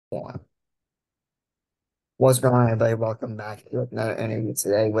One. What's going on, everybody? Welcome back to another interview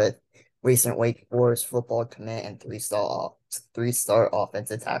today with recent Wake Forest football commit and three-star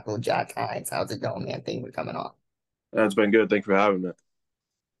offensive tackle Jack Hines. How's it going, man? Thank you for coming on. That's been good. Thank you for having me.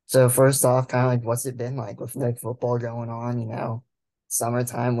 So first off, kind of like what's it been like with like football going on?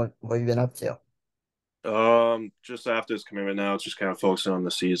 Summertime. What have you been up to? Just after this commitment now, it's just kind of focusing on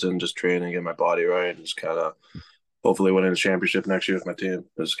the season, just training, get my body right, and just kind of hopefully winning the championship next year with my team.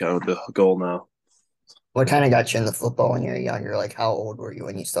 That's kind of the goal now. What kind of got you into football when you were younger? Like how old were you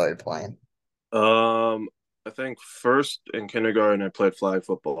when you started playing? Um, I think first in kindergarten I played flag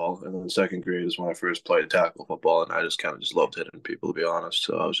football, and then second grade is when I first played tackle football, and I just kind of just loved hitting people, to be honest.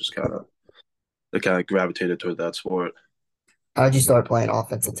 So I was just kind of gravitated toward that sport. How did you start playing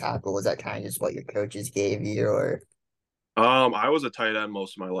offensive tackle? Was that kind of just what your coaches gave you, or I was a tight end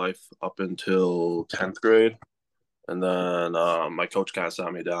most of my life up until 10th grade. And then my coach kind of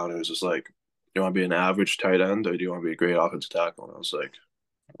sat me down. It was just like, "Do you want to be an average tight end, or do you want to be a great offensive tackle?" And I was like,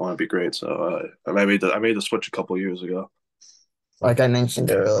 "I want to be great." So I made the switch a couple years ago. like I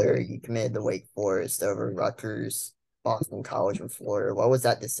mentioned earlier, you committed to Wake Forest over Rutgers, Boston College in Florida. What was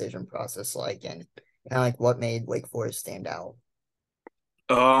that decision process like? And kind of like what made Wake Forest stand out?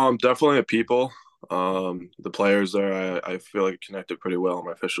 Definitely the people. The players there, I feel like I connected pretty well on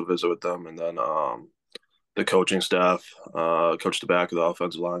my official visit with them, and then the coaching staff, coach the back of the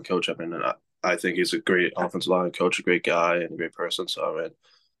offensive line coach. I mean, I think he's a great offensive line coach, a great guy, and a great person. So I mean,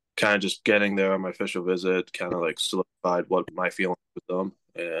 kind of just getting there on my official visit kind of like solidified what my feelings with them.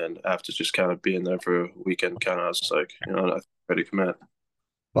 And after just kind of being there for a weekend, kind of I was just like, I'm ready to commit.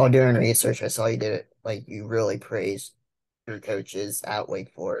 While doing research, I saw you did it like you really praised your coaches at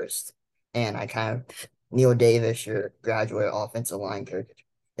Wake Forest. And I kind of Neil Davis, your graduate offensive line coach,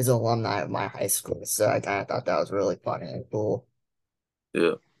 is an alumni of my high school. So I kind of thought that was really fun and cool.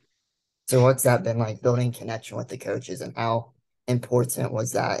 Yeah. So what's that been like building connection with the coaches and how important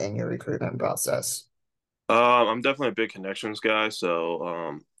was that in your recruitment process? I'm definitely a big connections guy.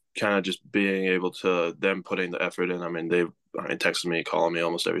 So kind of just being able to them putting the effort in. I mean, texting me, calling me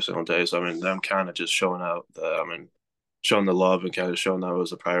almost every single day. So I mean, them kind of just showing out that showing the love and kind of showing that it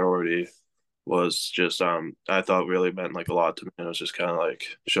was a priority was just I thought really meant like a lot to me. And it was just kind of like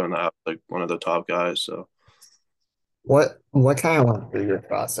showing that I was, like one of the top guys. So What kind of went through your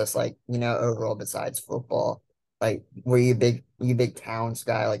process, like, overall besides football? Like, were you big towns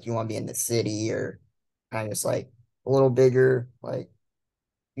guy, like you want to be in the city or kind of just like a little bigger, like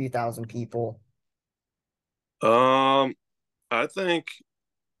few thousand people? um I think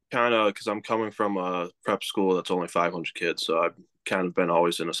kind of because I'm coming from a prep school that's only 500 kids, so I've kind of been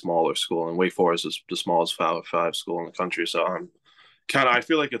always in a smaller school, and Wake Forest is the smallest five school in the country. So I'm kind of I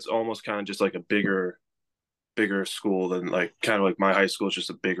feel like it's almost kind of just like a bigger school than like kind of like my high school is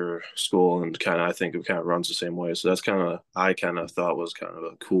just a bigger school, and kind of I think it kind of runs the same way. So that's kind of I kind of thought was kind of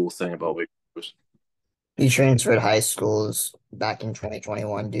a cool thing about Wake Forest. You transferred high schools back in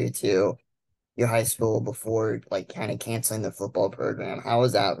 2021 due to your high school before like kind of canceling the football program. How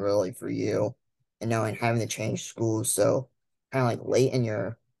was that really for you? And knowing having to change schools so kind of like late in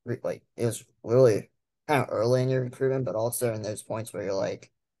your like it was really kind of early in your recruitment, but also in those points where you're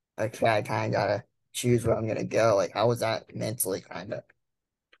like, okay, I kind of gotta choose where I'm gonna go. Like, how was that mentally kind of?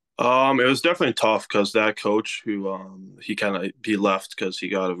 It was definitely tough because that coach who he left because he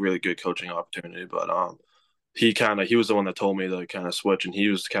got a really good coaching opportunity, but he was the one that told me to kind of switch, and he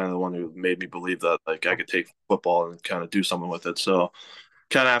was kind of the one who made me believe that like I could take football and kind of do something with it. So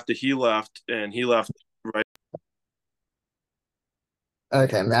kind of after he left, and he left right.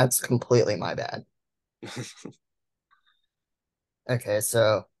 Okay, that's completely my bad. Okay,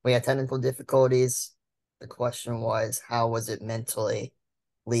 so we had technical difficulties. The question was, how was it mentally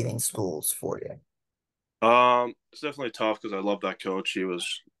leaving schools for you? It's definitely tough because I love that coach. He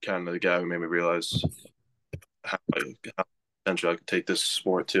was kind of the guy who made me realize how potential I could take this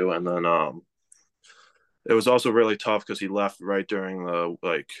sport to, and then it was also really tough because he left right during the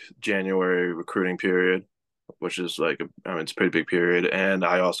like January recruiting period, which is like I mean it's a pretty big period, and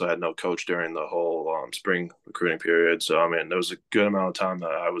I also had no coach during the whole spring recruiting period. So I mean there was a good amount of time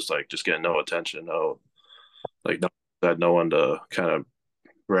that I was like just getting no attention, no, I had no one to kind of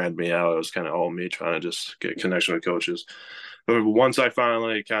brand me out. It was kind of all me trying to just get connection with coaches. But once I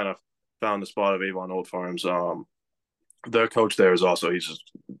finally kind of found the spot of Avon Old Farms, their coach there is also he's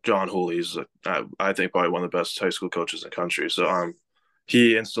just John Hooley. I think probably one of the best high school coaches in the country. So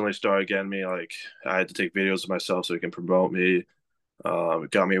he instantly started getting me like I had to take videos of myself so he can promote me.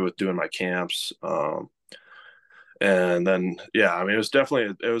 Got me with doing my camps. And then yeah, I mean it was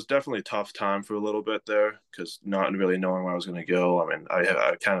definitely a tough time for a little bit there because not really knowing where I was going to go. I mean,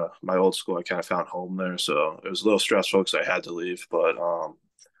 I kind of my old school I kind of found home there, so it was a little stressful because I had to leave, but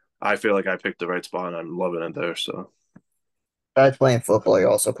I feel like I picked the right spot and I'm loving it there. So Besides playing football, you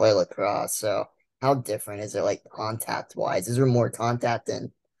also play lacrosse. So how different is it like contact wise? Is there more contact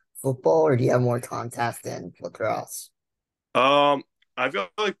in football or do you have more contact in lacrosse? um, I feel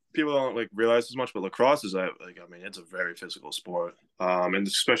like people don't like realize as much, but lacrosse is like I mean it's a very physical sport, and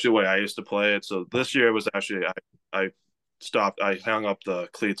especially the way I used to play it. So this year was actually I stopped. I hung up the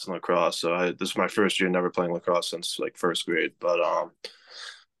cleats in lacrosse. So this is my first year never playing lacrosse since like first grade. But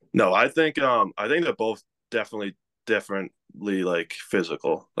no, I think they're both definitely differently like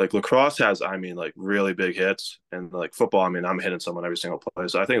physical. Like lacrosse has, I mean, like really big hits, and like football, I mean, I'm hitting someone every single play.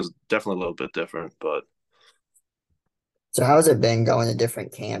 So I think it's definitely a little bit different. But So how's it been going to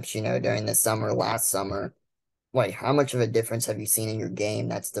different camps, during the summer, last summer? Like how much of a difference have you seen in your game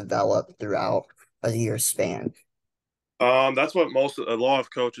that's developed throughout a year span? that's what a lot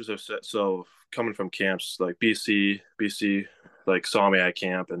of coaches have said. So coming from camps like BC, like saw me at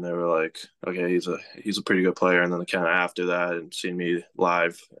camp and they were like, okay, he's a pretty good player. And then kind of after that and seeing me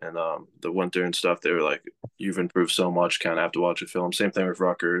live and the winter and stuff, they were like, you've improved so much. Kind of have to watch a film. Same thing with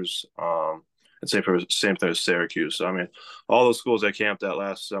Rutgers. And same thing with Syracuse. So I mean, all those schools I camped at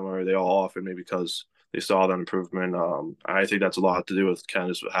last summer, they all offered me because they saw that improvement. I think that's a lot to do with kind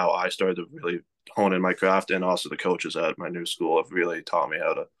of how I started to really hone in my craft, and also the coaches at my new school have really taught me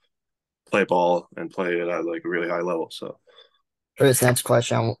how to play ball and play it at like a really high level. So For this next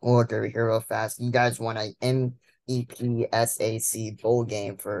question, we'll look over here real fast. You guys won a MEPSAC bowl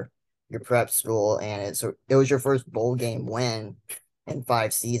game for your prep school, and it was your first bowl game win in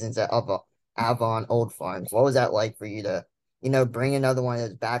 5 seasons of Avon Old Farms. What was that like for you to, bring another one of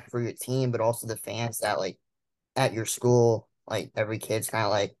those back for your team, but also the fans that like at your school, like every kid's kind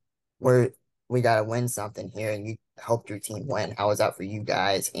of like, we got to win something here, and you helped your team win. How was that for you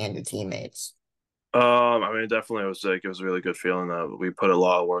guys and your teammates? I mean, definitely, it was a really good feeling that we put a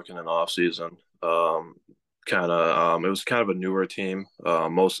lot of work in an off season. It was kind of a newer team. I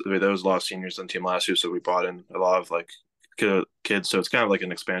mean, there was a lot of seniors on the team last year, so we brought in a lot of like kids. So it's kind of like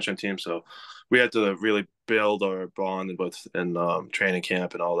an expansion team. So we had to really build our bond with in training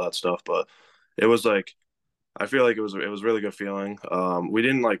camp and all that stuff. But it was like I feel like it was a really good feeling. We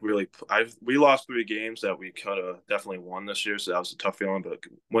didn't like really. We lost 3 games that we could have definitely won this year, so that was a tough feeling. But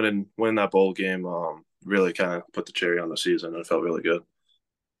winning that bowl game really kind of put the cherry on the season, and it felt really good.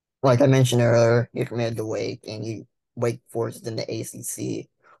 Like I mentioned earlier, you committed to Wake and you Wake Forest in the ACC.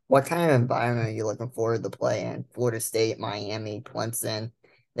 What kind of environment are you looking forward to play in? Florida State, Miami, Clemson.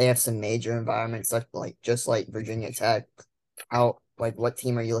 They have some major environments, such like just like Virginia Tech. What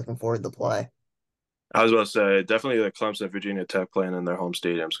team are you looking forward to play? I was about to say definitely the Clemson Virginia Tech playing in their home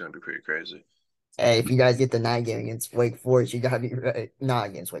stadium is going to be pretty crazy. Hey, if you guys get the night game against Wake Forest, you gotta be ready. Not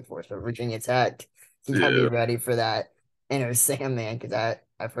against Wake Forest, but Virginia Tech. You gotta be Yeah, ready for that inner Sandman because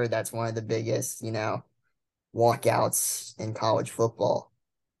I've heard that's one of the biggest, walkouts in college football.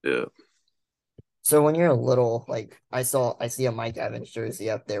 yeah. So when you're a little, like I see a Mike Evans jersey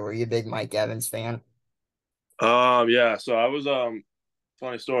up there. Were you a big Mike Evans fan? Yeah. So I was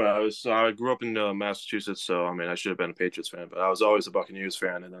funny story. I grew up in Massachusetts, so I mean I should have been a Patriots fan, but I was always a Buccaneers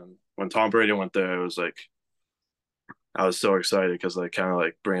fan. And then when Tom Brady went there, it was like I was so excited because like kind of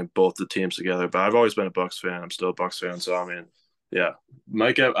like bringing both the teams together. But I've always been a Bucks fan. I'm still a Bucks fan. So I mean, yeah,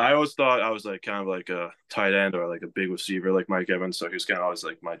 I always thought I was like kind of like a tight end or like a big receiver like Mike Evans. So he was kind of always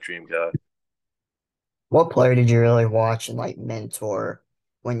like my dream guy. What player did you really watch and like mentor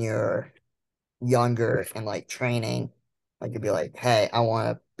when you're younger and like training? Like you'd be like, hey, I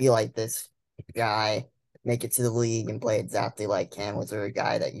want to be like this guy, make it to the league and play exactly like him. Was there a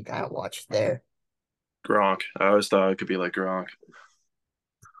guy that you kind of watched there? Gronk. I always thought I could be like Gronk.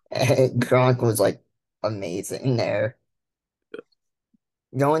 Gronk was like amazing there.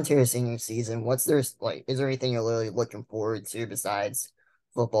 Going to your senior season, what's there like? Is there anything you're really looking forward to besides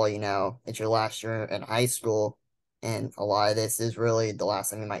football? It's your last year in high school, and a lot of this is really the last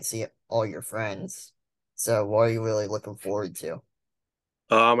time you might see all your friends. So, what are you really looking forward to?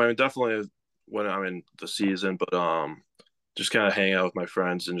 I mean definitely when I'm in the season, but just kind of hanging out with my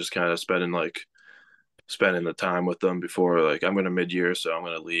friends and just kind of spending the time with them before like I'm gonna mid year, so I'm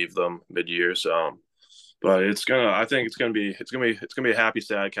gonna leave them mid year. So but I think it's gonna be a happy,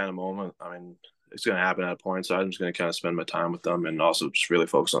 sad kind of moment. I mean, it's gonna happen at a point, so I'm just gonna kind of spend my time with them and also just really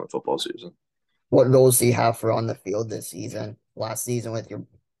focus on the football season. What goals do you have for on the field this season? Last season with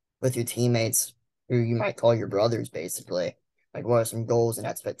your teammates, who you might call your brothers, basically. Like, what are some goals and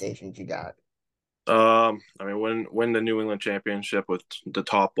expectations you got? I mean, win the New England championship with the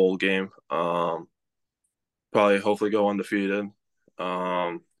top bowl game. Probably hopefully go undefeated.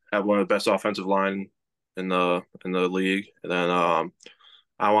 Have one of the best offensive line in the league, and then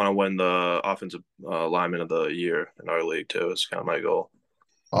I want to win the offensive lineman of the year in our league too. It's kind of my goal.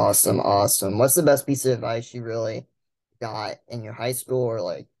 Awesome, awesome. What's the best piece of advice you really got in your high school or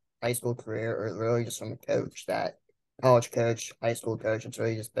like high school career, or really just from a coach, that college coach, high school coach, it's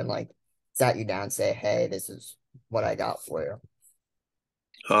really just been like sat you down and say, hey, this is what I got for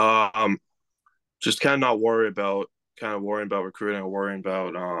you. Um, just kind of not worry about kind of worrying about recruiting or worrying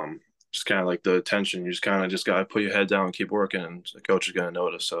about just kind of like the attention. You just kind of just got to put your head down and keep working, and the coach is going to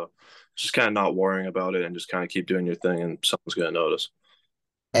notice. So just kind of not worrying about it and just kind of keep doing your thing, and someone's going to notice.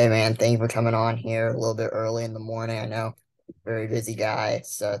 Hey man, thank you for coming on here a little bit early in the morning. I know very busy guy,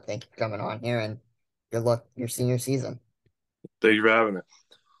 so thank you for coming on here and good luck your senior season. Thank you for having me.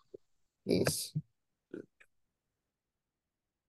 Peace.